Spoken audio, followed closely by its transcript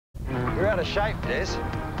out of shape, Des.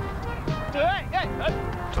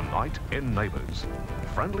 Tonight in Neighbours,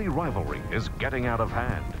 friendly rivalry is getting out of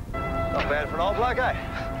hand. Not bad for an old bloke,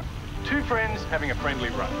 eh? Two friends having a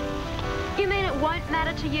friendly run. You mean it won't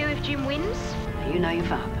matter to you if Jim wins? You know your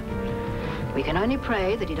father. We can only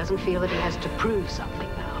pray that he doesn't feel that he has to prove something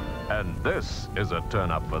now. And this is a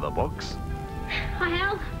turn-up for the books. Hi,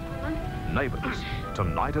 Hal. Neighbours,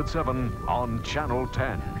 tonight at 7 on Channel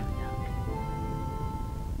 10.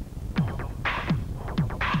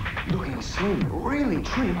 Looking slim, really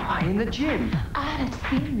trim, high in the gym. Arnotts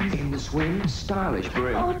Thins. In the swim, stylish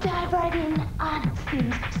brim. Oh, dive right in. Arnotts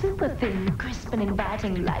Thins. Super thin, crisp and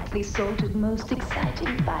inviting, lightly salted, most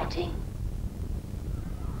exciting biting.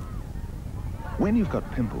 When you've got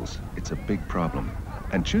pimples, it's a big problem.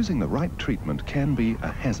 And choosing the right treatment can be a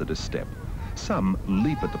hazardous step. Some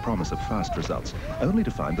leap at the promise of fast results, only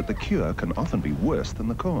to find that the cure can often be worse than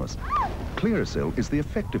the cause. Clearasil is the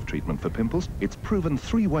effective treatment for pimples. Its proven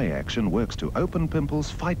three-way action works to open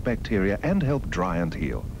pimples, fight bacteria, and help dry and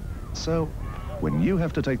heal. So, when you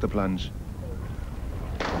have to take the plunge,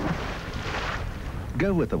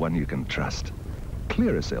 go with the one you can trust.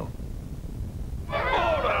 Clearasil.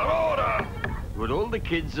 Would all the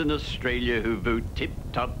kids in Australia who vote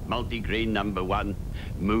tip-top multigrain #1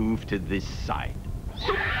 move to this side?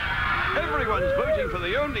 Everyone's voting for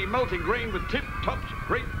the only multigrain with tip-top's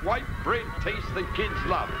great white bread taste that kids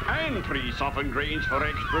love. And 3 softened grains for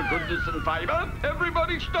extra goodness and fibre.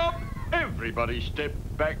 Everybody stop! Everybody step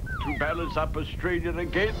back to balance up Australia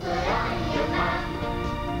again.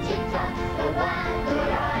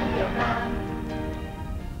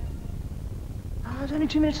 There's only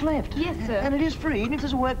 2 minutes left. Yes, sir. And it is free, even if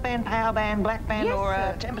there's a work band, power band, black band, Yes, or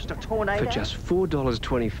a sir. tempest of tornado. For just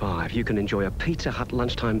 $4.25, you can enjoy a Pizza Hut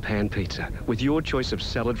lunchtime pan pizza with your choice of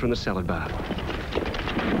salad from the salad bar.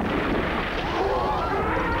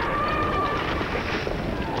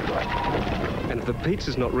 And if the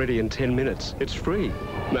pizza's not ready in 10 minutes, it's free,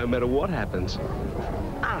 no matter what happens.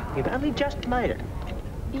 Ah, you've only just made it.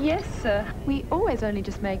 Yes, sir. We always only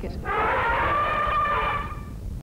just make it.